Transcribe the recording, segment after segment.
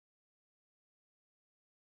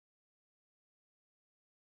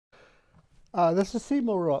This is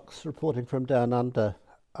Seymour Rocks reporting from Down Under.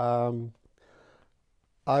 Um,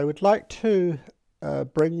 I would like to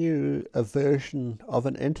bring you a version of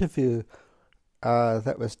an interview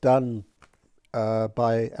that was done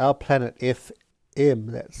by Our Planet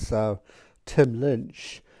FM, that's Tim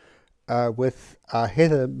Lynch, with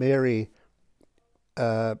Heather Meri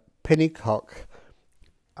Pennycook,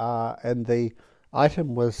 and the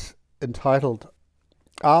item was entitled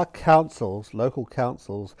Are councils, local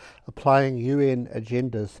councils, applying UN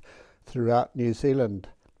agendas throughout New Zealand?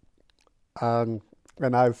 And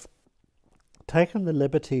I've taken the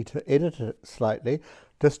liberty to edit it slightly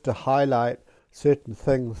just to highlight certain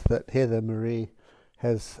things that Heather Marie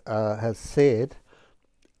has said,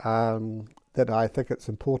 that I think it's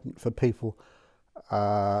important for people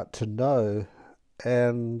to know.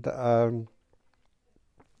 And as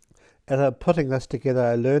I'm putting this together,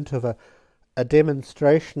 I learnt of a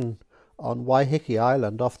demonstration on Waiheke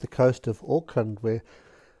Island off the coast of Auckland, where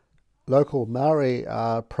local Maori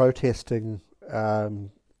are protesting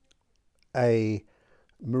a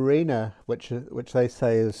marina which they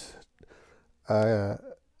say is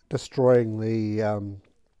destroying their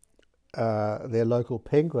local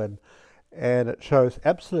penguin, and it shows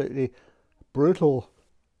absolutely brutal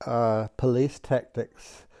police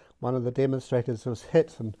tactics. One of the demonstrators was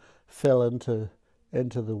hit and fell into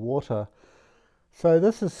the water. So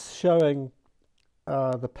this is showing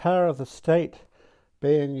the power of the state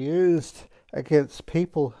being used against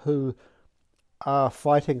people who are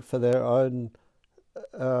fighting for their own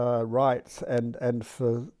rights and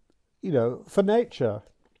for for nature.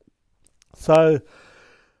 So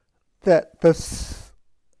that this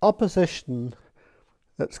opposition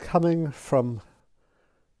that's coming from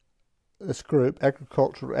this group,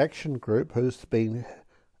 Agricultural Action Group, who's been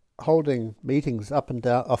holding meetings up and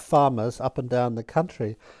down of farmers up and down the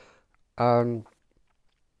country,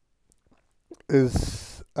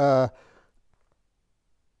 is I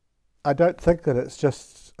don't think that it's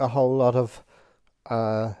just a whole lot of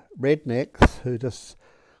rednecks who just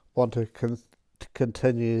want to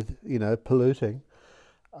continue, polluting.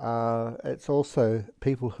 It's also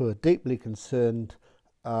people who are deeply concerned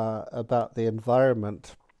about the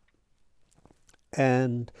environment.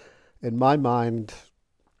 And in my mind,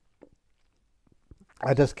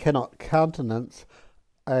 I just cannot countenance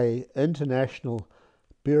a international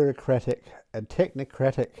bureaucratic and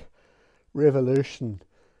technocratic revolution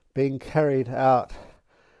being carried out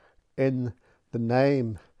in the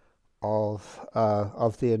name of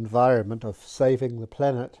the environment, of saving the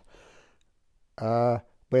planet,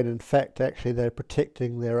 when in fact actually they're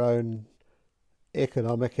protecting their own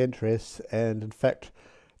economic interests. And in fact,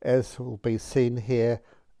 as will be seen here,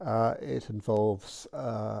 it involves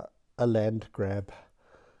a land grab.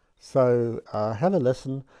 So have a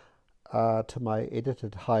listen to my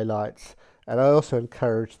edited highlights, and I also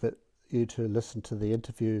encourage you to listen to the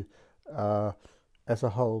interview as a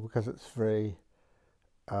whole, because it's very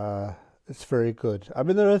good. I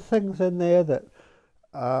mean, there are things in there that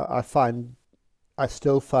I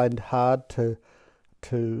still find hard to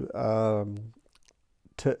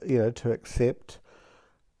accept,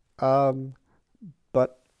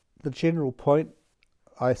 but the general point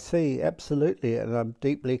I see absolutely, and I'm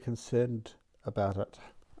deeply concerned about it.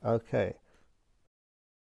 Okay.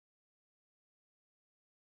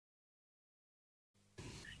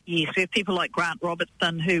 Yes, we have people like Grant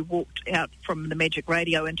Robertson, who walked out from the Magic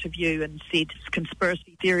Radio interview and said it's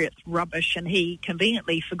conspiracy theory, it's rubbish, and he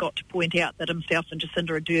conveniently forgot to point out that himself and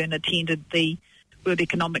Jacinda Ardern attended the World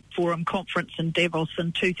Economic Forum conference in Davos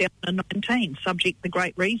in 2019, subject to the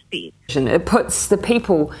Great Reset. It puts the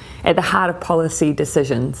people at the heart of policy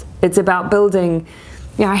decisions. It's about building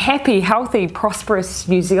a happy, healthy, prosperous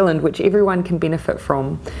New Zealand which everyone can benefit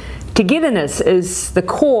from. Togetherness is the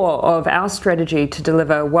core of our strategy to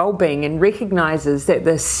deliver well-being, and recognises that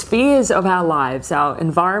the spheres of our lives, our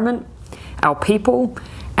environment, our people,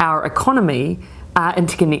 our economy, are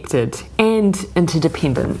interconnected and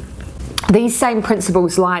interdependent. These same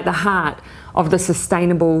principles lie at the heart of the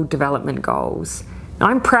Sustainable Development Goals.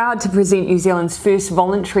 I'm proud to present New Zealand's first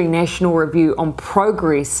voluntary national review on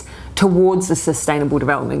progress towards the Sustainable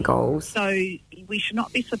Development Goals. So we should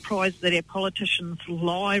not be surprised that our politicians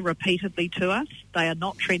lie repeatedly to us. They are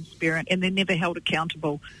not transparent and they're never held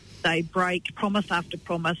accountable. They break promise after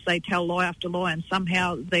promise, they tell lie after lie, and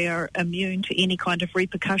somehow they are immune to any kind of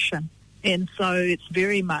repercussion. And so it's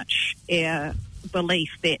very much our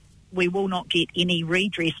belief that we will not get any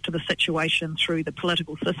redress to the situation through the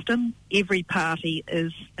political system. Every party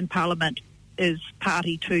in Parliament is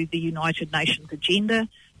party to the United Nations agenda.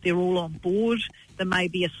 They're all on board. There may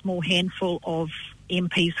be a small handful of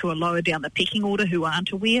MPs who are lower down the pecking order who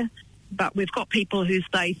aren't aware, But we've got people who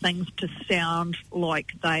say things to sound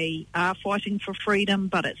like they are fighting for freedom,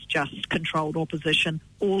 but it's just controlled opposition.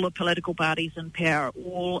 All the political parties in power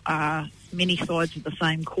all are many sides of the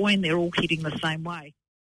same coin. They're all heading the same way.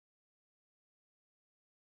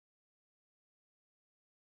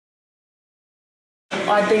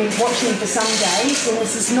 I've been watching for some days, and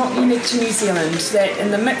this is not unique to New Zealand, that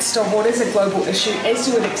in the midst of what is a global issue, as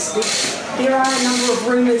you would expect, there are a number of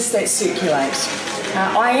rumours that circulate.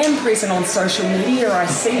 I am present on social media, I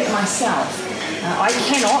see it myself. I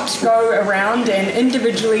cannot go around and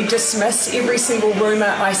individually dismiss every single rumour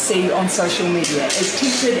I see on social media, as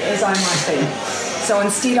tempted as I might be. So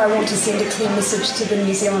instead I want to send a clear message to the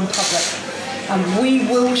New Zealand public. We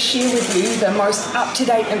will share with you the most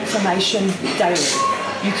up-to-date information daily.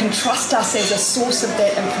 You can trust us as a source of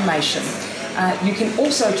that information. You can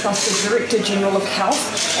also trust the Director General of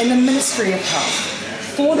Health and the Ministry of Health.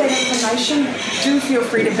 For that information, do feel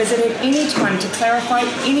free to visit at any time to clarify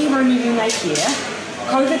any rumour you may hear,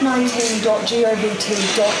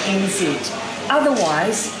 covid19.govt.nz.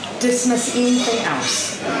 Otherwise, dismiss anything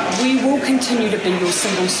else. We will continue to be your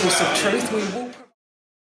single source of truth. We will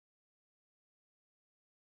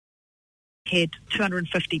had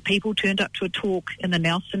 250 people turned up to a talk in the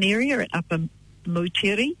Nelson area at Upper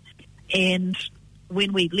Muteri, and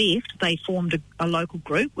when we left, they formed a local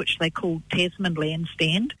group which they called Tasman Land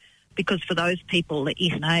Stand, because for those people, the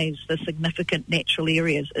SNAs, the significant natural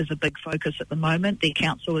areas, is a big focus at the moment. The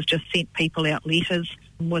council has just sent people out letters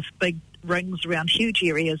with big rings around huge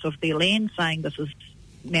areas of their land saying this is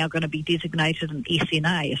now going to be designated an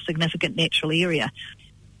SNA, a significant natural area.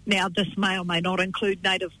 Now, this may or may not include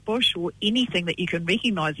native bush or anything that you can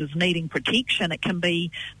recognise as needing protection. It can be,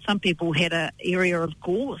 some people had an area of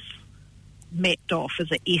gorse mapped off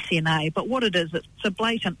as a SNA, but what it is, it's a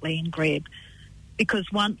blatant land grab,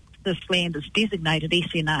 because once this land is designated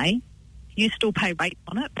SNA, you still pay rate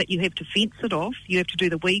on it, but you have to fence it off, you have to do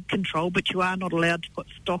the weed control, but you are not allowed to put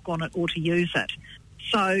stock on it or to use it.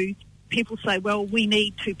 So people say, well, we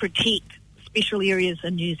need to protect special areas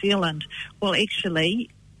in New Zealand. Well, actually,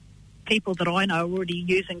 people that I know are already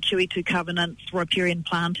using QE2 covenants, riparian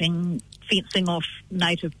planting, fencing off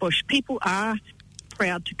native bush. People are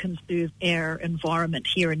proud to conserve our environment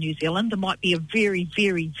here in New Zealand. There might be a very,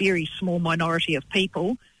 very, very small minority of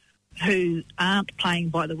people who aren't playing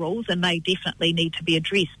by the rules, and they definitely need to be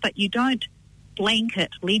addressed. But you don't blanket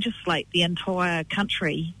legislate the entire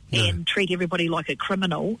country and treat everybody like a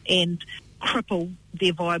criminal and cripple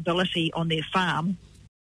their viability on their farm.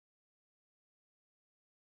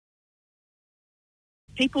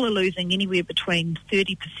 People are losing anywhere between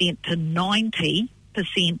 30% to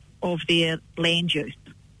 90% of their land use.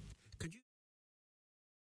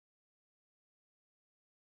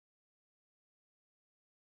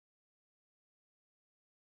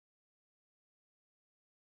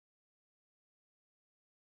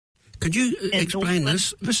 Could you explain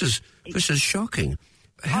this? This is shocking.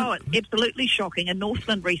 Oh, it's absolutely shocking. In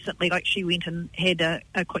Northland recently, she went and had a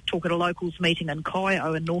quick talk at a locals meeting in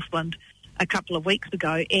Kaio in Northland a couple of weeks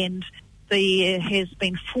ago, and there has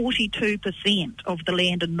been 42% of the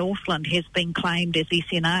land in Northland has been claimed as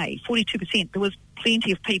SNA. 42%. There was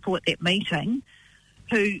plenty of people at that meeting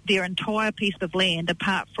who their entire piece of land,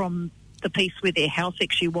 apart from the piece where their house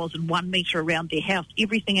actually was and 1 metre around their house,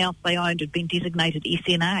 everything else they owned had been designated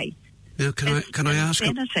SNA. Now, can I ask?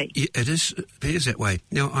 It appears that way.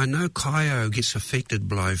 Now, I know Kaio gets affected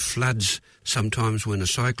by floods sometimes when a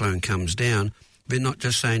cyclone comes down. They're not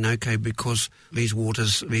just saying, okay, because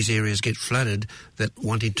these areas get flooded, that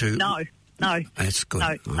wanting to... No. That's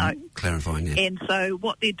good. No. Clarifying that. And so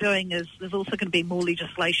what they're doing is there's also going to be more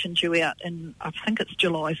legislation due out in, I think it's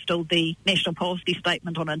July still, the National Policy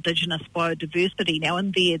Statement on Indigenous Biodiversity. Now,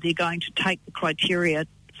 in there, they're going to take the criteria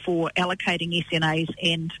for allocating SNAs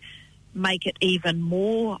and make it even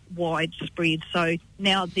more widespread. So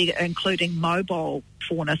now they're including mobile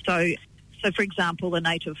fauna. So for example, the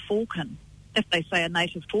native falcon. If they say a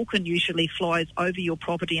native falcon usually flies over your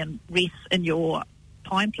property and rests in your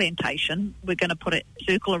pine plantation, we're going to put a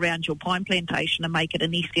circle around your pine plantation and make it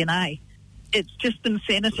an SNA. It's just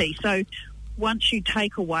insanity. So once you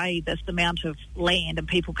take away this amount of land and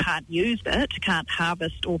people can't use it, can't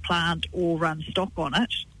harvest or plant or run stock on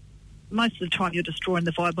it, most of the time you're destroying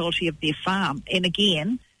the viability of their farm. And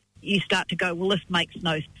again, you start to go, well, this makes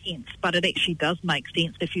no sense, but it actually does make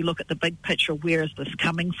sense if you look at the big picture. Where is this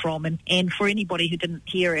coming from? And for anybody who didn't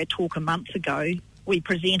hear our talk a month ago, we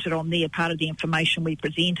presented on there, part of the information we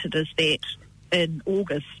presented is that in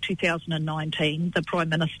August 2019, the Prime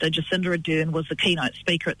Minister, Jacinda Ardern, was the keynote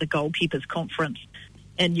speaker at the Goalkeepers Conference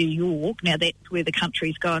in New York. Now, that's where the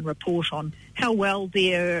countries go and report on how well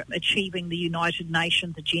they're achieving the United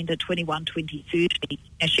Nations Agenda 21-2030.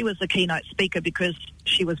 Now, she was the keynote speaker because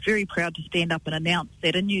she was very proud to stand up and announce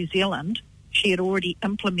that in New Zealand, she had already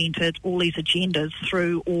implemented all these agendas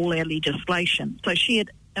through all our legislation. So she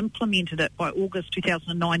had implemented it by August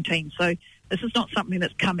 2019. So this is not something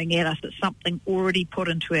that's coming at us. It's something already put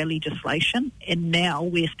into our legislation, and now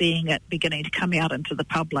we're seeing it beginning to come out into the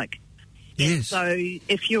public. Yes. So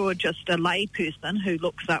if you're just a lay person who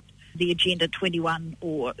looks up the Agenda 21,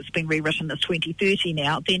 or it's been rewritten as 2030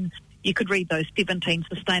 now, then you could read those 17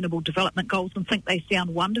 Sustainable Development Goals and think they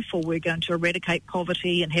sound wonderful. We're going to eradicate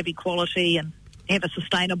poverty and have equality and have a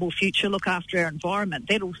sustainable future, look after our environment.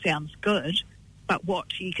 That all sounds good. But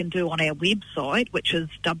what you can do on our website, which is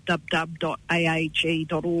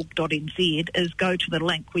www.aag.org.nz, is go to the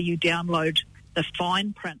link where you download the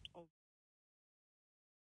fine print of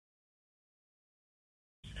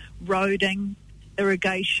roading,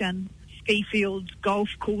 irrigation, ski fields, golf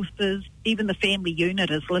courses. Even the family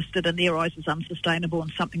unit is listed in their eyes as unsustainable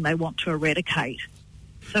and something they want to eradicate.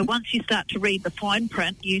 So once you start to read the fine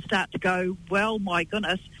print, you start to go, well, my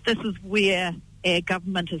goodness, this is where our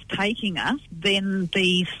government is taking us. Then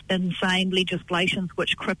these insane legislations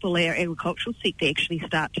which cripple our agricultural sector actually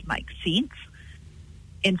start to make sense.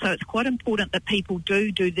 And so it's quite important that people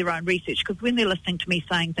do their own research, because when they're listening to me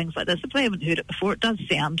saying things like this, if they haven't heard it before, it does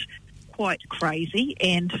sound quite crazy.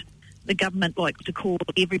 And the government likes to call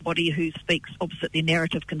everybody who speaks opposite their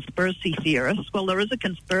narrative conspiracy theorists. Well, there is a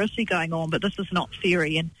conspiracy going on, but this is not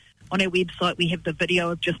theory. And on our website, we have the video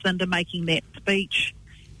of Jacinda making that speech.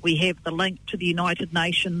 We have the link to the United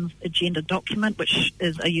Nations Agenda document, which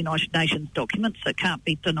is a United Nations document, so it can't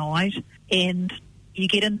be denied. And you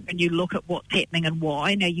get in and you look at what's happening and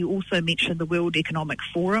why. Now, you also mentioned the World Economic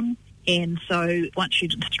Forum. And so once you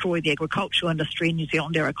destroy the agricultural industry in New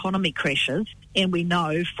Zealand, our economy crashes. And we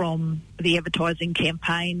know from the advertising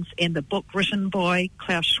campaigns and the book written by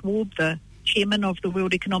Klaus Schwab, the chairman of the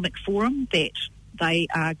World Economic Forum, that they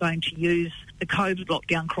are going to use the COVID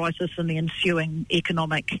lockdown crisis and the ensuing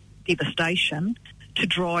economic devastation to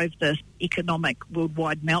drive this economic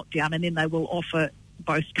worldwide meltdown, and then they will offer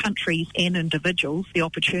both countries and individuals the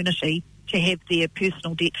opportunity to have their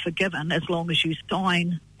personal debt forgiven as long as you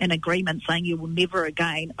sign an agreement saying you will never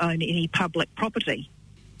again own any public property.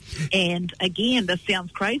 And again, this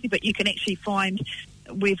sounds crazy, but you can actually find,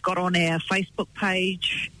 we've got on our Facebook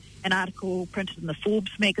page an article printed in the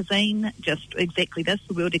Forbes magazine, just exactly this,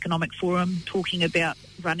 the World Economic Forum, talking about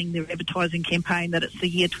running their advertising campaign that it's the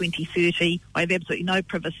year 2030. I have absolutely no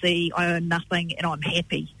privacy, I own nothing, and I'm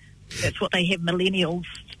happy. That's what they have millennials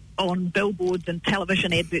on billboards and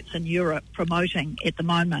television adverts in Europe promoting at the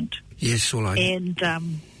moment. Yes, all right. And,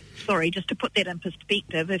 sorry, just to put that in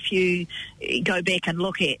perspective, if you go back and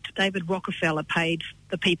look at David Rockefeller paid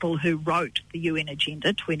the people who wrote the UN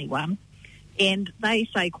Agenda 21, and they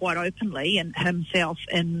say quite openly, and himself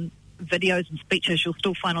in videos and speeches you'll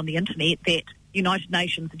still find on the internet, that United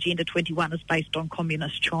Nations Agenda 21 is based on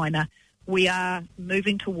communist China. We are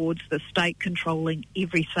moving towards the state controlling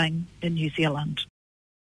everything in New Zealand.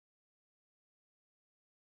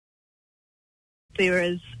 There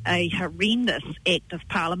is a horrendous act of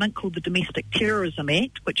Parliament called the Domestic Terrorism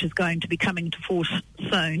Act, which is going to be coming into force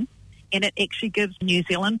soon, and it actually gives New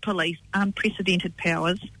Zealand police unprecedented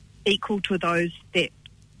powers equal to those that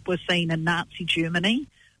were seen in Nazi Germany,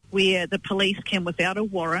 where the police can, without a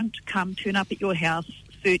warrant, come turn up at your house,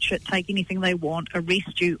 search it, take anything they want,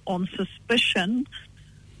 arrest you on suspicion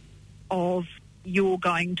of you're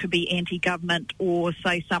going to be anti-government or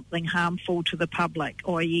say something harmful to the public,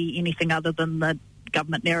 i.e. anything other than the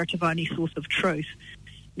government narrative only source of truth.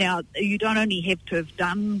 Now, you don't only have to have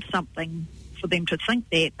done something for them to think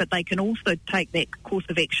that, but they can also take that course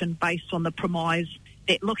of action based on the premise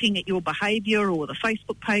that looking at your behaviour or the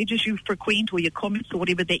Facebook pages you frequent or your comments or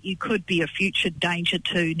whatever, that you could be a future danger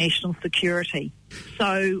to national security.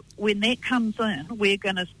 So when that comes in, we're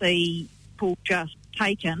going to see people just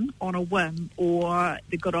taken on a whim, or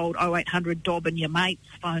the good old 0800 Dob in your mate's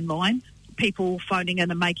phone line, people phoning in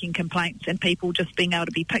and making complaints, and people just being able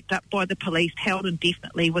to be picked up by the police, held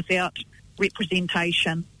indefinitely without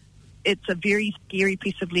representation. It's a very scary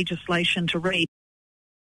piece of legislation to read.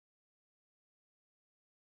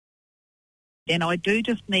 And I do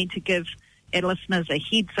just need to give our listeners a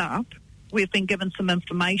heads up. We've been given some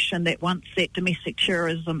information that once that Domestic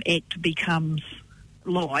Terrorism Act becomes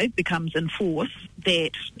live, becomes in force,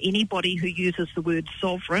 that anybody who uses the word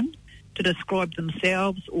sovereign to describe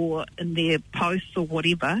themselves or in their posts or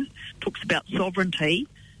whatever, talks about sovereignty,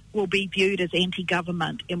 will be viewed as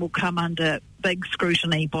anti-government and will come under big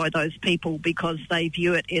scrutiny by those people because they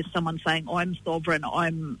view it as someone saying, I'm sovereign,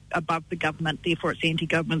 I'm above the government, therefore it's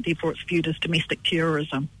anti-government, therefore it's viewed as domestic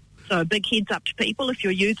terrorism. So a big heads up to people, if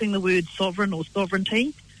you're using the word sovereign or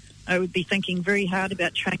sovereignty, I would be thinking very hard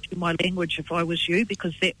about changing my language if I was you,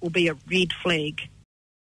 because that will be a red flag.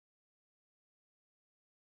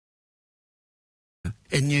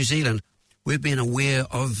 In New Zealand, we've been aware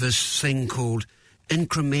of this thing called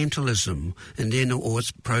incrementalism, and then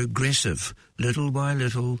it's progressive, little by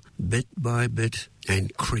little, bit by bit,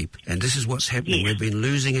 and creep. And this is what's happening. Yes. We've been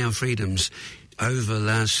losing our freedoms over the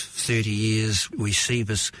last 30 years. We see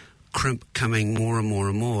this crimp coming more and more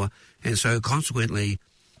and more. And so consequently,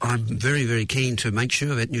 I'm very, very keen to make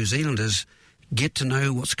sure that New Zealanders get to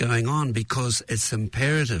know what's going on, because it's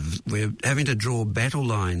imperative. We're having to draw battle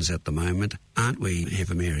lines at the moment, aren't we,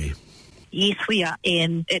 Heather Meri? Yes, we are.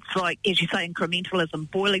 And it's like, as you say, incrementalism,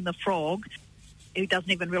 boiling the frog, who doesn't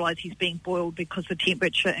even realise he's being boiled because the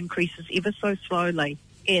temperature increases ever so slowly.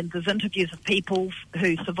 And there's interviews of people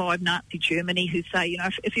who survived Nazi Germany who say, you know,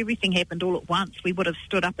 if everything happened all at once, we would have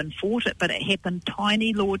stood up and fought it, but it happened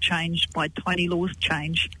tiny law change by tiny laws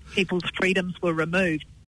change. People's freedoms were removed.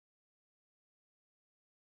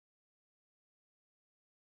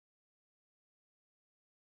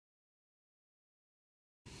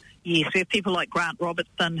 Yes, we have people like Grant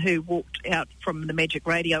Robertson who walked out from the Magic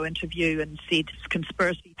Radio interview and said it's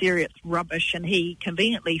conspiracy theory, it's rubbish, and he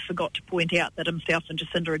conveniently forgot to point out that himself and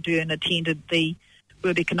Jacinda Ardern attended the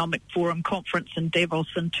World Economic Forum conference in Davos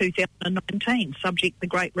in 2019, subject the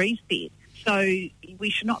Great Reset. So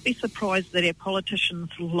we should not be surprised that our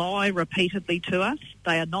politicians lie repeatedly to us.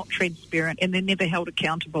 They are not transparent and they're never held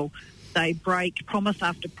accountable. They break promise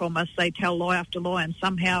after promise, they tell lie after lie, and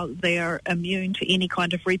somehow they are immune to any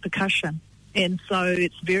kind of repercussion. And so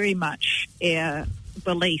it's very much our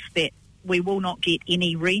belief that we will not get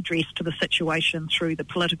any redress to the situation through the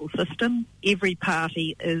political system. Every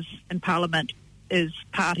party is in Parliament is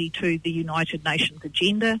party to the United Nations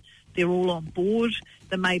agenda. They're all on board.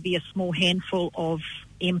 There may be a small handful of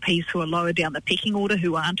MPs who are lower down the pecking order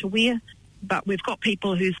who aren't aware. But we've got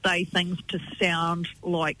people who say things to sound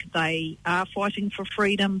like they are fighting for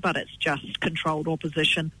freedom, but it's just controlled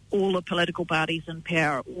opposition. All the political parties in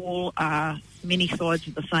power all are many sides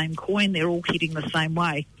of the same coin. They're all heading the same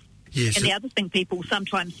way. Yes. And the other thing people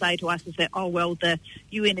sometimes say to us is that, oh, well, the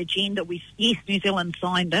UN agenda, yes, New Zealand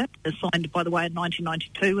signed it. It was signed, by the way, in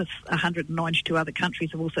 1992, with 192 other countries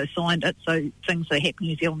have also signed it. So things that are happening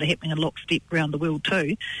in New Zealand are happening in lockstep around the world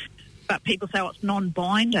too. But people say, oh, it's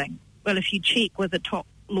non-binding. Well, if you check with the top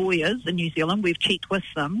lawyers in New Zealand, we've checked with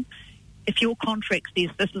them, if your contract says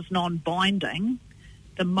this is non-binding,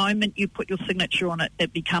 the moment you put your signature on it,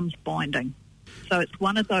 it becomes binding. So it's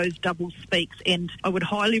one of those double speaks, and I would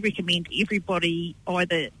highly recommend everybody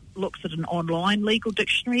either looks at an online legal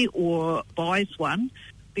dictionary or buys one,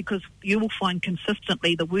 because you will find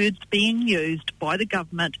consistently the words being used by the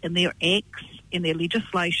government in their acts, in their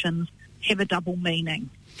legislations, have a double meaning.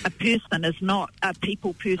 A person is not a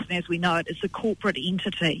people person as we know it, it's a corporate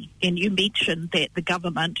entity. And you mentioned that the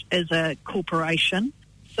government is a corporation.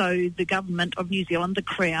 So the government of New Zealand, the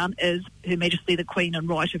Crown, is Her Majesty the Queen and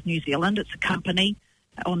Right of New Zealand. It's a company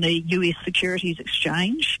on the US Securities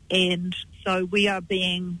Exchange. And so we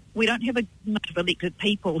don't have a bunch of elected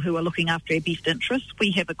people who are looking after our best interests.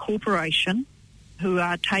 We have a corporation who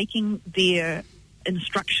are taking their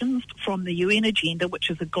instructions from the UN agenda, which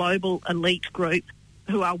is a global elite group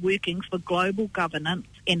who are working for global governance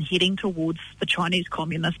and heading towards the Chinese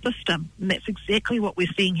communist system. And that's exactly what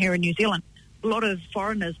we're seeing here in New Zealand. A lot of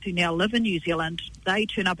foreigners who now live in New Zealand, they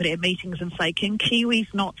turn up at our meetings and say, can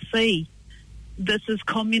Kiwis not see this is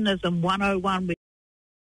communism 101?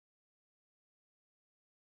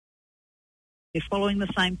 They're following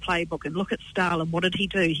the same playbook. And look at Stalin. What did he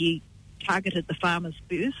do? He targeted the farmers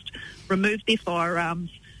first, removed their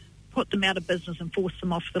firearms, put them out of business and force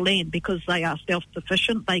them off the land because they are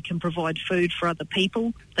self-sufficient. They can provide food for other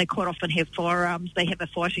people. They quite often have firearms. They have a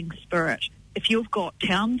fighting spirit. If you've got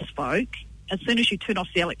townsfolk, as soon as you turn off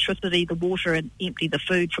the electricity, the water and empty the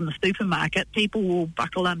food from the supermarket, people will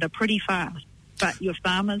buckle under pretty fast. But your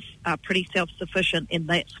farmers are pretty self-sufficient, and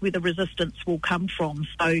that's where the resistance will come from.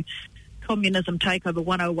 So communism takeover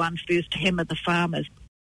 101 first, hammer the farmers.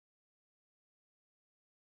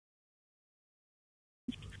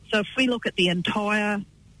 So if we look at the entire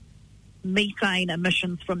methane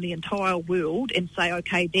emissions from the entire world and say,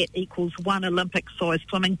 okay, that equals one Olympic-sized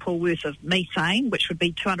swimming pool worth of methane, which would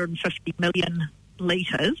be 250 million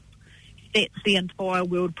litres, that's the entire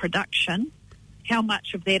world production. How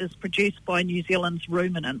much of that is produced by New Zealand's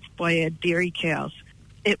ruminants, by our dairy cows?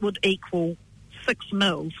 it would equal 6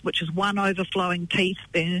 mils, which is one overflowing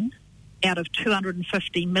teaspoon out of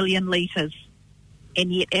 250 million litres.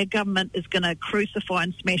 And yet our government is going to crucify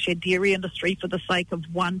and smash our dairy industry for the sake of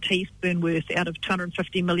 1 teaspoon worth out of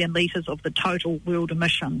 250 million litres of the total world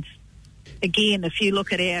emissions. Again, if you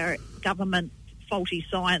look at our government faulty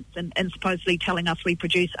science and supposedly telling us we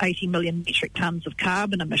produce 80 million metric tonnes of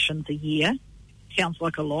carbon emissions a year, sounds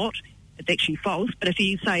like a lot. It's actually false, but if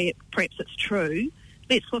you say perhaps it's true,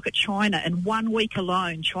 let's look at China. In 1 week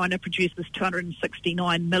alone, China produces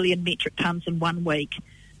 269 million metric tonnes in 1 week.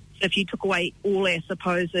 So if you took away all our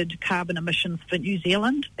supposed carbon emissions for New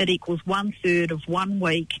Zealand, it equals 1/3 of 1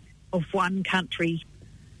 week of one country's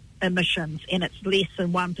emissions, and it's less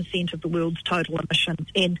than 1% of the world's total emissions.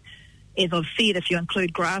 And as I've said, if you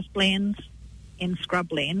include grasslands and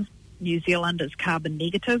scrublands, New Zealand is carbon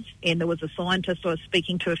negative. And there was a scientist I was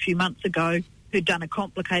speaking to a few months ago who'd done a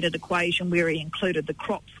complicated equation where he included the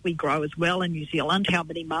crops we grow as well in New Zealand, how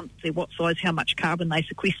many months they're, what size, how much carbon they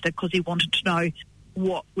sequester, because he wanted to know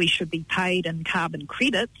what we should be paid in carbon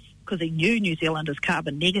credits, because he knew New Zealand is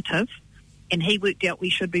carbon negative. And he worked out we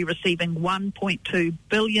should be receiving $1.2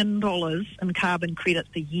 billion in carbon credits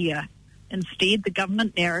a year. Instead, the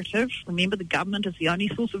government narrative, remember the government is the only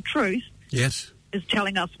source of truth, yes, is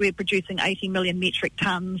telling us we're producing 80 million metric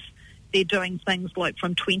tonnes. They're doing things like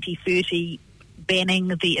from 2030 banning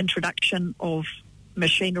the introduction of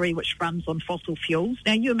machinery which runs on fossil fuels.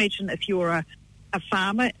 Now, you imagine if you're a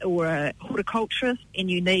farmer or a horticulturist and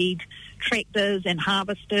you need tractors and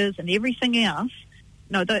harvesters and everything else.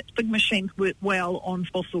 No, those big machines work well on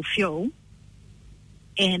fossil fuel,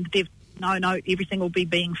 and they've no, everything will be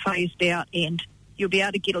being phased out, and you'll be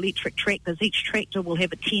able to get electric tractors. Each tractor will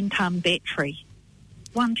have a 10-tonne battery.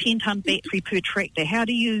 1 10-tonne battery per tractor. How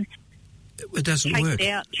do you it doesn't take work. It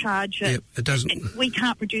out, charge it? Yep, it doesn't. And we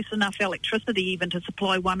can't produce enough electricity even to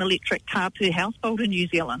supply 1 electric car per household in New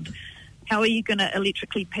Zealand. How are you going to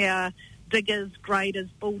electrically power diggers, graders,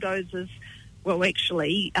 bulldozers? Well,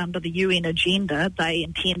 actually, under the UN agenda, they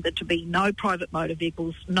intended to be no private motor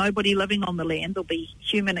vehicles, nobody living on the land. There'll be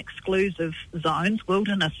human-exclusive zones,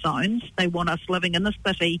 wilderness zones. They want us living in the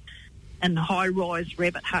city in high-rise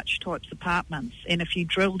rabbit hutch types apartments. And if you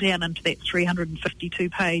drill down into that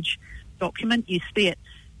 352-page document, you see it.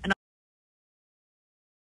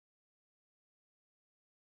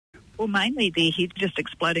 Well, mainly their heads just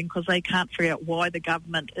exploding because they can't figure out why the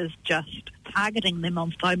government is just targeting them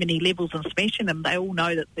on so many levels and smashing them. They all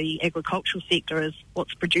know that the agricultural sector is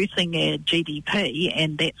what's producing their GDP,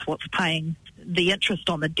 and that's what's paying the interest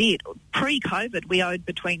on the debt. Pre-COVID, we owed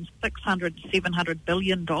between $600 to $700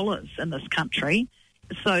 billion in this country.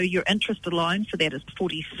 So your interest alone for that is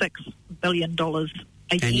 $46 billion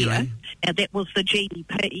a year. Now, that was the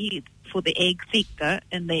GDP for the ag sector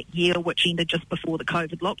in that year, which ended just before the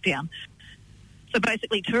COVID lockdown. So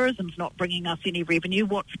basically, tourism's not bringing us any revenue.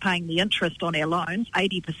 What's paying the interest on our loans,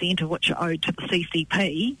 80% of which are owed to the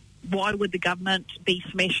CCP? Why would the government be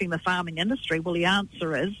smashing the farming industry? Well, the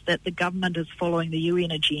answer is that the government is following the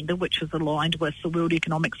UN agenda, which is aligned with the World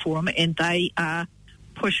Economic Forum, and they are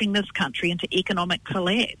pushing this country into economic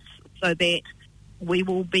collapse so that we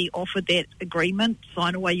will be offered that agreement,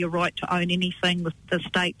 sign away your right to own anything, the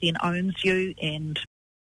state then owns you, and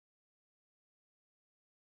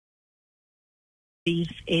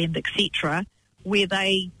etc., where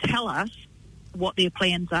they tell us what their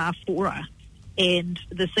plans are for us. And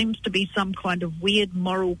there seems to be some kind of weird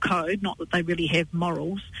moral code, not that they really have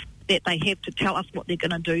morals, that they have to tell us what they're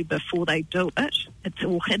going to do before they do it. It's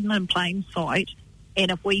all hidden in plain sight.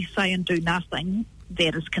 And if we say and do nothing,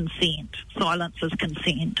 that is consent. Silence is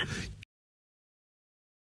consent.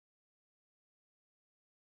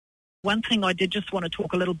 One thing I did just want to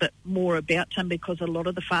talk a little bit more about, Tim, because a lot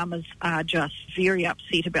of the farmers are just very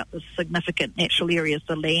upset about the significant natural areas,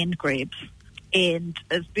 the land grabs. And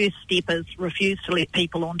as first step is refuse to let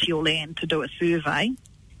people onto your land to do a survey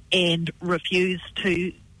and refuse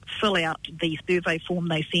to fill out the survey form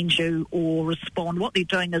they send you or respond. What they're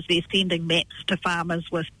doing is they're sending maps to farmers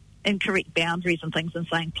with incorrect boundaries and things and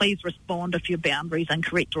saying, please respond if your boundary is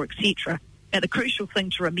incorrect or etc. Now, the crucial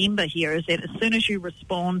thing to remember here is that as soon as you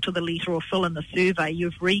respond to the letter or fill in the survey,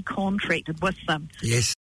 you've recontracted with them.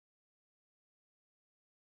 Yes.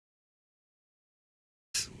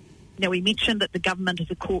 Now, we mentioned that the government is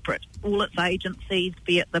a corporate. All its agencies,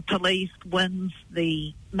 be it the police, WINS,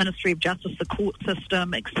 the Ministry of Justice, the court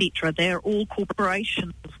system, etc., they're all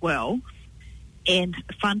corporations as well. And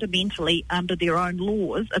fundamentally, under their own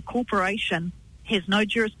laws, a corporation has no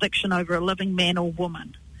jurisdiction over a living man or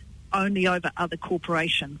woman, only over other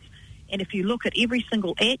corporations. And if you look at every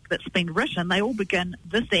single act that's been written, they all begin,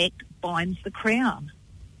 this act binds the Crown.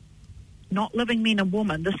 not living men and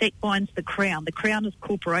women. This act binds the Crown. The Crown is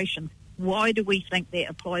corporations. Why do we think that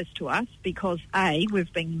applies to us? Because A,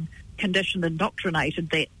 we've been conditioned, indoctrinated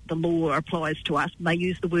that the law applies to us. And they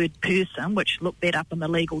use the word person, which look that up in the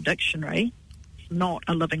legal dictionary, not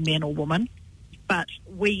a living man or woman. But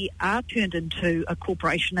we are turned into a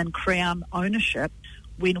corporation and Crown ownership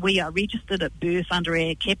when we are registered at birth under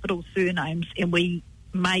our capital surnames and we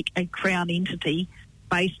make a Crown entity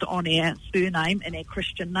based on our surname and our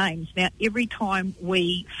Christian names. Now, every time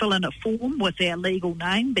we fill in a form with our legal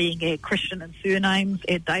name, being our Christian and surnames,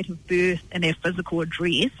 our date of birth and our physical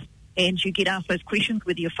address, and you get asked those questions,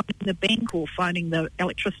 whether you're phoning the bank or phoning the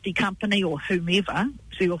electricity company or whomever,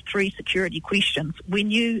 so your 3 security questions,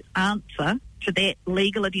 when you answer to that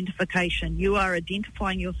legal identification, you are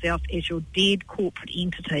identifying yourself as your dead corporate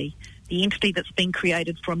entity, the entity that's been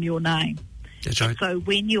created from your name. That's right. So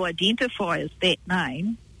when you identify as that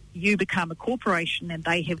name, you become a corporation and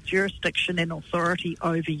they have jurisdiction and authority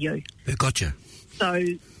over you. Gotcha. So,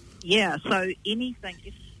 yeah, so anything,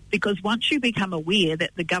 because once you become aware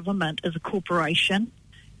that the government is a corporation,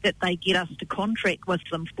 that they get us to contract with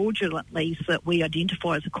them fraudulently so that we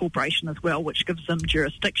identify as a corporation as well, which gives them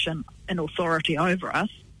jurisdiction and authority over us,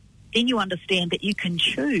 then you understand that you can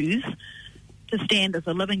choose to stand as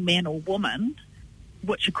a living man or woman,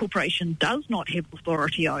 which a corporation does not have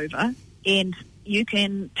authority over, and you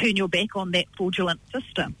can turn your back on that fraudulent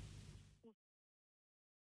system.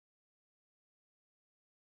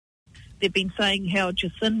 They've been saying how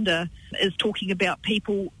Jacinda is talking about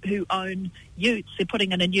people who own utes. They're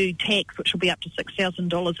putting in a new tax, which will be up to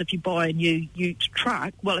 $6,000 if you buy a new ute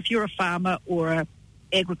truck. Well, if you're a farmer or a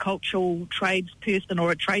agricultural tradesperson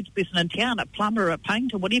or a tradesperson in town, a plumber, a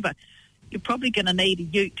painter, whatever, you're probably going to need a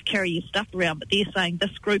ute to carry your stuff around. But they're saying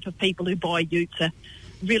this group of people who buy utes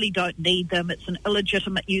really don't need them. It's an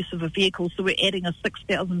illegitimate use of a vehicle, so we're adding a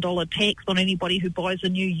 $6,000 tax on anybody who buys a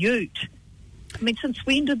new ute. I mean, since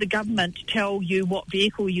when did the government tell you what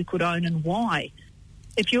vehicle you could own and why?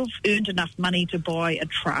 If you've earned enough money to buy a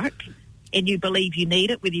truck and you believe you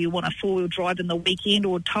need it, whether you want a four-wheel drive in the weekend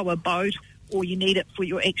or tow a boat or you need it for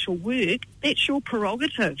your actual work, that's your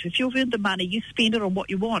prerogative. If you've earned the money, you spend it on what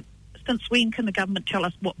you want. Since when can the government tell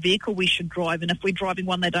us what vehicle we should drive? And if we're driving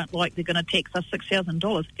one they don't like, they're going to tax us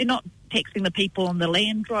 $6,000. They're not taxing the people on the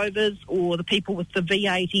Land Rovers or the people with the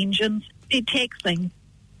V8 engines. They're taxing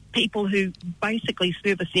people who basically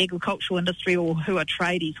service the agricultural industry or who are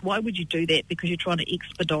tradies. Why would you do that? Because you're trying to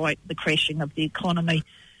expedite the crashing of the economy.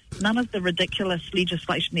 None of the ridiculous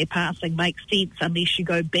legislation they're passing makes sense unless you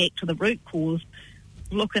go back to the root cause,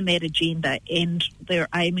 look in that agenda, and they're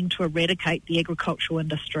aiming to eradicate the agricultural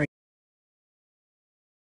industry.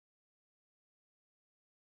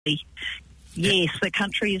 Yes, the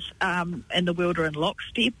countries in the world are in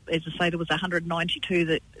lockstep. As I say, there was 192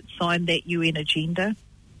 that signed that UN agenda.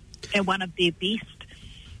 And one of their best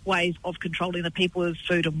ways of controlling the people is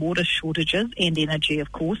food and water shortages and energy,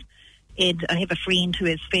 of course. And I have a friend who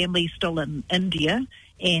has family still in India,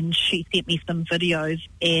 and she sent me some videos.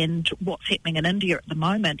 And what's happening in India at the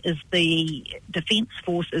moment is the Defence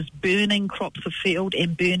Force is burning crops of field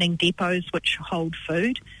and burning depots which hold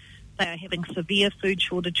food. They are having severe food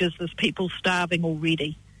shortages. There's people starving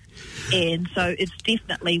already. And so it's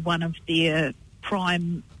definitely one of their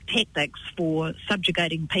prime tactics for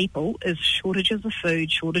subjugating people is shortages of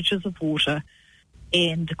food, shortages of water.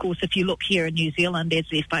 And, of course, if you look here in New Zealand, as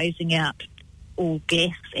they're phasing out all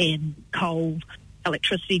gas and coal,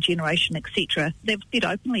 electricity generation, etc., they've said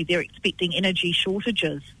openly they're expecting energy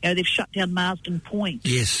shortages. You know, they've shut down Marsden Point.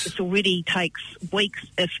 Yes. It already takes weeks,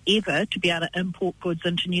 if ever, to be able to import goods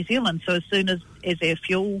into New Zealand. So as soon as our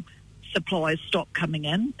fuel supplies stop coming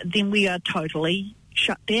in, then we are totally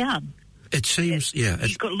shut down. It seems,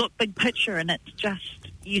 You've got to look big picture, and it's just,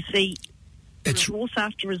 you see, resource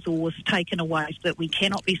after resource taken away so that we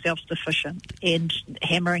cannot be self-sufficient, and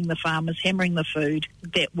hammering the farmers, hammering the food,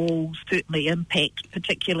 that will certainly impact,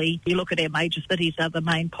 particularly, you look at our major cities are the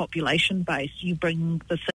main population base. You bring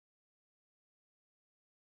the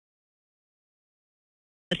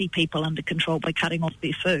city people under control by cutting off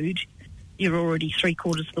their food, you're already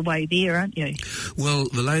 3/4 of the way there, aren't you? Well,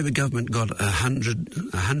 the Labor government got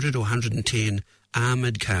 100 or 110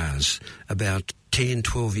 armoured cars about 10,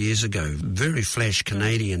 12 years ago, very flash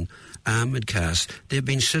Canadian armoured cars. They've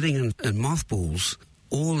been sitting in mothballs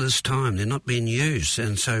all this time. They're not being used.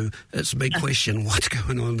 And so it's a big question, what's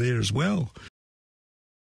going on there as well?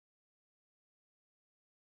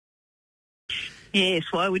 Yes,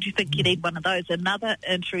 why would you think you need one of those? Another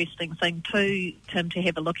interesting thing too, Tim, to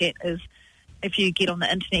have a look at is if you get on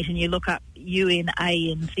the internet and you look up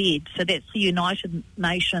UNANZ, so that's the United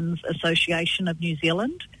Nations Association of New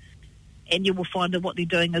Zealand, and you will find that what they're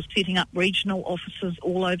doing is setting up regional offices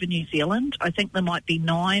all over New Zealand. I think there might be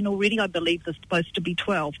 9 already. I believe there's supposed to be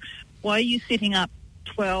 12. Why are you setting up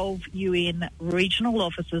 12 UN regional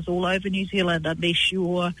offices all over New Zealand unless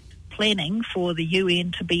you're planning for the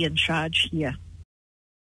UN to be in charge here?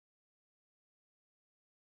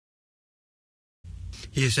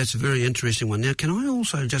 Yes, that's a very interesting one. Now, can I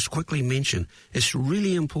also just quickly mention, it's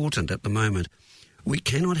really important at the moment, we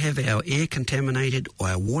cannot have our air contaminated or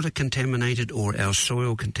our water contaminated or our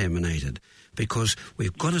soil contaminated, because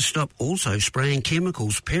we've got to stop also spraying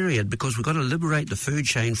chemicals, period, because we've got to liberate the food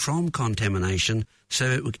chain from contamination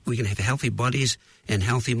so we can have healthy bodies and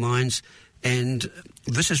healthy minds. And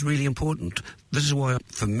this is really important. This is why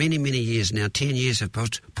for many, many years now, 10 years, have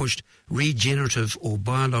pushed regenerative or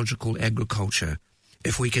biological agriculture.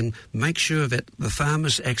 If we can make sure that the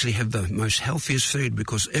farmers actually have the most healthiest food,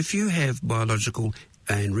 because if you have biological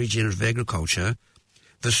and regenerative agriculture,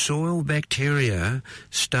 the soil bacteria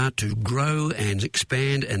start to grow and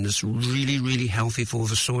expand, and it's really, really healthy for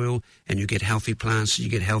the soil, and you get healthy plants, you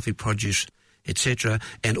get healthy produce, etc.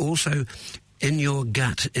 And also in your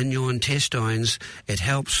gut, in your intestines, it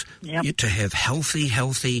helps you to have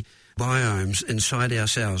healthy biomes inside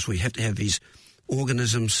ourselves. We have to have these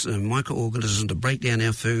organisms, microorganisms, to break down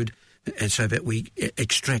our food, and so that we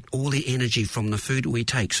extract all the energy from the food we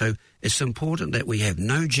take. So it's important that we have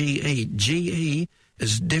no GE. GE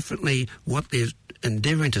is definitely what they're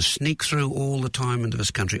endeavouring to sneak through all the time into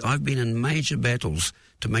this country. I've been in major battles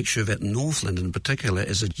to make sure that Northland in particular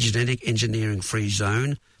is a genetic engineering-free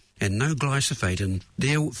zone, and no glyphosate. And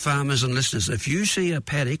dear farmers and listeners, if you see a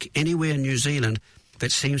paddock anywhere in New Zealand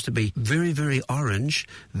that seems to be very, very orange,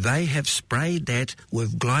 they have sprayed that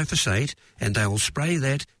with glyphosate, and they will spray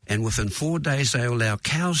that, and within 4 days they allow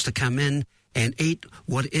cows to come in and eat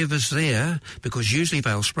whatever's there, because usually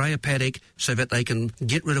they'll spray a paddock so that they can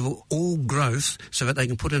get rid of all growth, so that they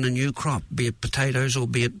can put in a new crop, be it potatoes or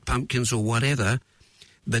be it pumpkins or whatever.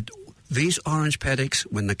 But these orange paddocks,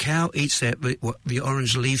 when the cow eats that, the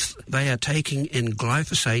orange leaf, they are taking in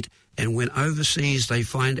glyphosate. And when overseas they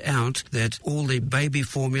find out that all the baby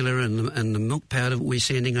formula and the milk powder we're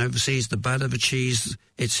sending overseas, the butter, the cheese,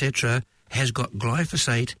 etc., has got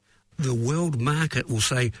glyphosate, the world market will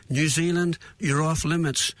say, New Zealand, you're off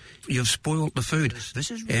limits. You've spoiled the food.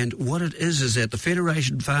 And what it is that the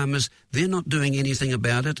Federation farmers, they're not doing anything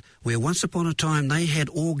about it, where once upon a time they had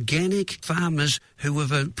organic farmers who were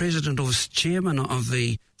the president or chairman of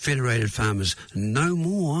the Federated Farmers. No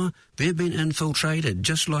more. They've been infiltrated,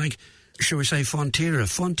 just like, shall we say, Fonterra.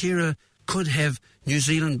 Fonterra could have New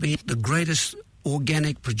Zealand be the greatest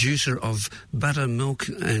organic producer of butter, milk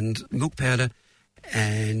and milk powder.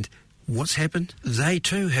 And what's happened?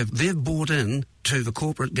 They've bought in to the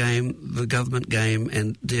corporate game, the government game,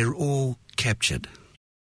 and they're all captured.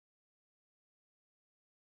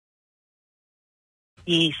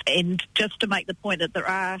 Yes, and just to make the point that there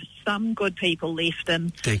are some good people left in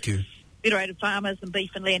Thank you. Federated Farmers and Beef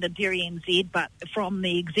and Land and Dairy NZ, but from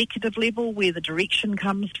the executive level where the direction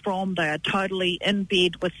comes from, they are totally in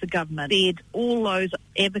bed with the government. All those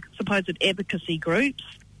supposed advocacy groups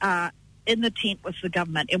are in the tent with the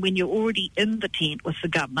government, and when you're already in the tent with the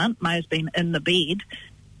government, may have been in the bed,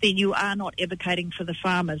 then you are not advocating for the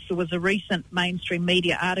farmers. There was a recent mainstream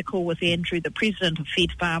media article with Andrew, the president of Fed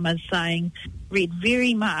Farmers, read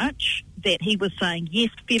very much that he was saying, yes,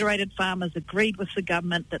 Federated Farmers agreed with the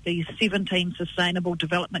government that these 17 sustainable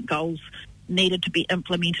development goals needed to be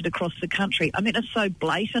implemented across the country. I mean, it's so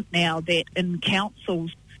blatant now that in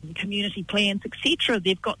councils, community plans, etc.,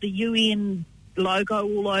 they've got the UN logo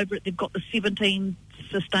all over it. They've got the 17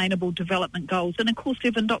 sustainable development goals. And, of course,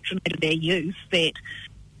 they've indoctrinated their youth that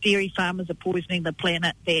dairy farmers are poisoning the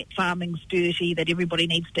planet, that farming's dirty, that everybody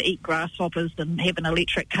needs to eat grasshoppers and have an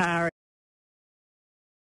electric car.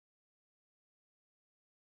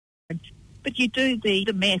 But you do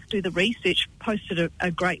the math, do the research, posted a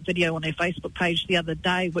great video on their Facebook page the other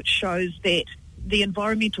day which shows that the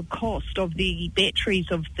environmental cost of the batteries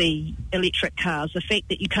of the electric cars, the fact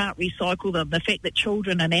that you can't recycle them, the fact that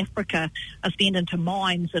children in Africa are sent into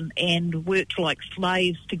mines and worked like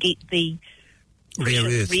slaves to get the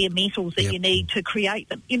rare metals that you need to create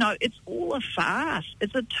them. You know, it's all a farce.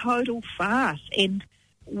 It's a total farce. And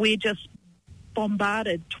we're just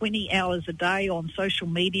bombarded 20 hours a day on social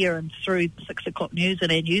media and through 6 o'clock news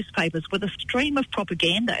and our newspapers with a stream of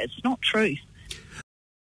propaganda. It's not truth.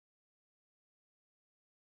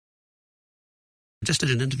 I just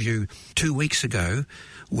did an interview 2 weeks ago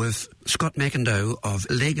with Scott McIndoe of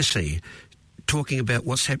Legacy, talking about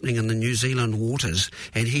what's happening in the New Zealand waters,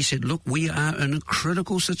 and he said, look, we are in a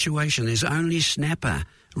critical situation. There's only snapper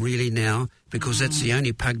really now, because that's the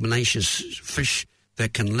only pugnacious fish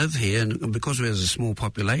that can live here, and because there's a small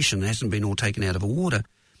population, it hasn't been all taken out of the water.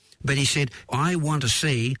 But he said, I want to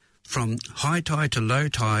see from high tide to low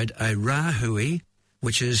tide a rahui,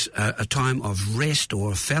 which is a time of rest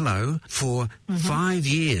or a fallow for 5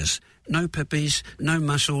 years. No pippies, no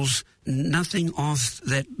mussels, nothing off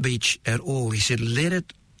that beach at all. He said, let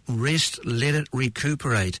it rest, let it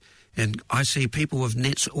recuperate. And I see people with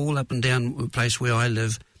nets all up and down the place where I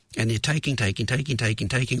live, and they're taking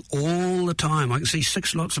all the time. I can see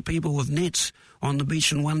 6 lots of people with nets on the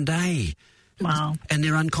beach in one day. Wow. And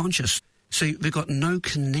they're unconscious. See, they've got no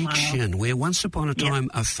connection. Wow. Where once upon a time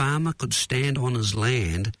a farmer could stand on his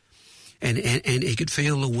land and he could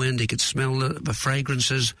feel the wind, he could smell the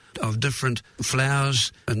fragrances of different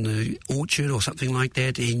flowers in the orchard or something like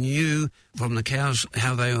that. He knew from the cows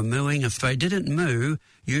how they were mooing. If they didn't moo,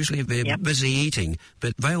 usually they're busy eating,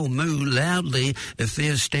 but they'll moo loudly if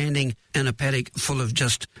they're standing in a paddock full of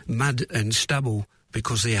just mud and stubble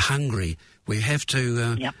because they're hungry. We have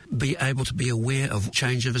to be able to be aware of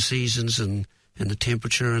change of the seasons and the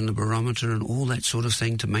temperature and the barometer and all that sort of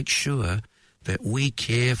thing to make sure that we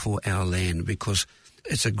care for our land, because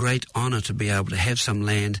it's a great honour to be able to have some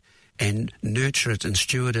land and nurture it and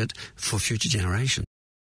steward it for future generations.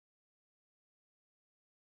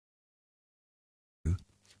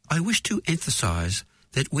 I wish to emphasise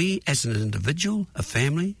that we as an individual, a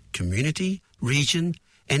family, community, region,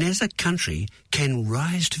 and as a country can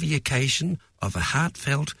rise to the occasion of a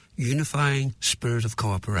heartfelt, unifying spirit of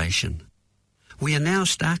cooperation. We are now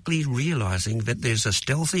starkly realising that there's a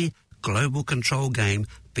stealthy global control game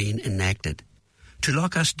being enacted to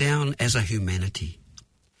lock us down as a humanity.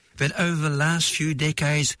 That over the last few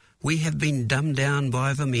decades we have been dumbed down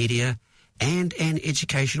by the media and an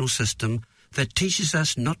educational system that teaches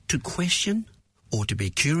us not to question or to be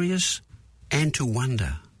curious and to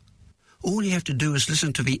wonder. All you have to do is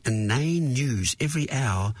listen to the inane news every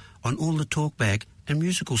hour on all the talkback and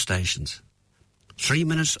musical stations. 3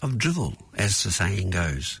 minutes of drivel, as the saying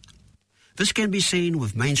goes. This can be seen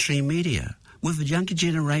with mainstream media, with the younger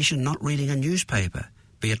generation not reading a newspaper,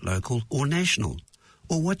 be it local or national,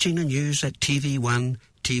 or watching the news at TV1,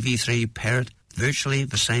 TV3 parrot virtually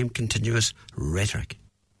the same continuous rhetoric.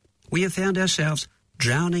 We have found ourselves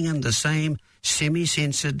drowning in the same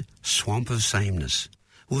semi-censored swamp of sameness,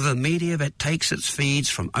 with a media that takes its feeds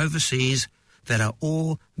from overseas that are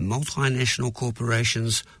all multinational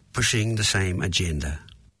corporations pushing the same agenda.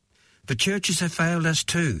 The churches have failed us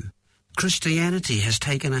too. Christianity has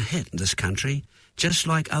taken a hit in this country, just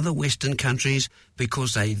like other Western countries,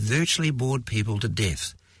 because they virtually bored people to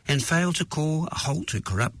death and failed to call a halt to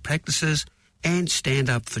corrupt practices and stand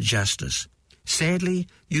up for justice. Sadly,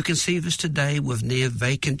 you can see this today with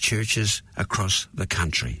near-vacant churches across the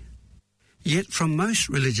country. Yet from most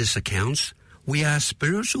religious accounts, we are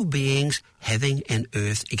spiritual beings having an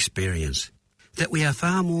earth experience, that we are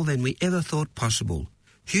far more than we ever thought possible.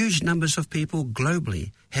 Huge numbers of people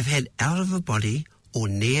globally have had out-of-the-body or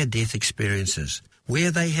near-death experiences,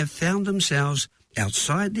 where they have found themselves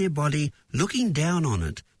outside their body looking down on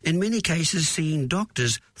it, in many cases seeing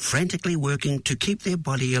doctors frantically working to keep their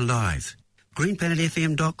body alive.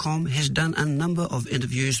 GreenPlanetFM.com has done a number of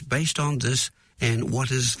interviews based on this and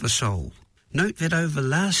what is the soul. Note that over the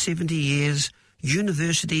last 70 years,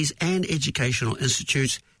 universities and educational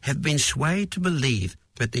institutes have been swayed to believe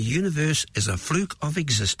that the universe is a fluke of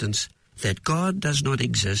existence, that God does not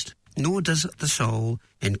exist, nor does the soul,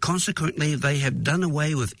 and consequently they have done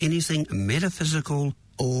away with anything metaphysical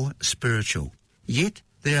or spiritual. Yet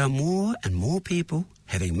there are more and more people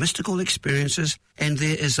having mystical experiences, and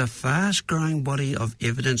there is a fast-growing body of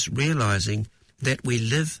evidence realizing that we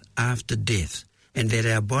live after death, and that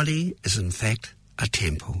our body is in fact a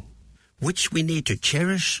temple, which we need to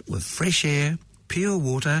cherish with fresh air, pure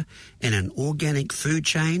water, and an organic food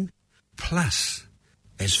chain, plus,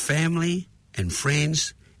 as family and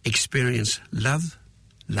friends, experience love,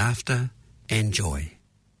 laughter, and joy.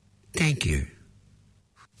 Thank you.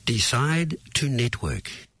 Decide to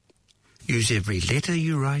network. Use every letter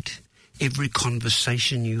you write, every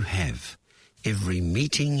conversation you have, every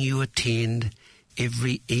meeting you attend,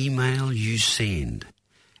 every email you send,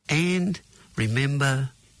 and remember,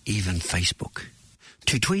 even Facebook,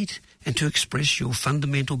 to tweet and to express your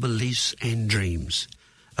fundamental beliefs and dreams.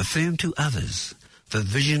 Affirm to others the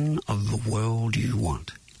vision of the world you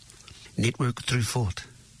want. Network through thought,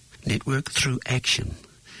 network through action,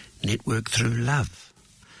 network through love,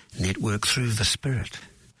 network through the spirit.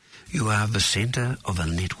 You are the center of a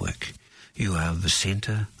network. You are the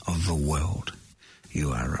center of the world.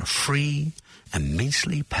 You are a free,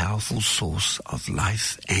 immensely powerful source of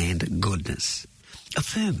life and goodness.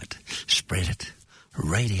 Affirm it, spread it,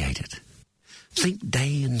 radiate it. Think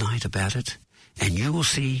day and night about it, and you will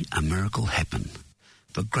see a miracle happen.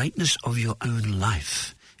 The greatness of your own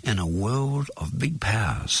life in a world of big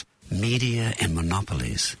powers, media and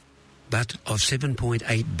monopolies. But of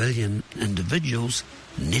 7.8 billion individuals,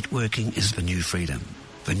 networking is the new freedom,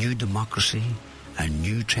 the new democracy, a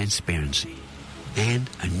new transparency, and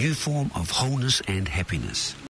a new form of wholeness and happiness.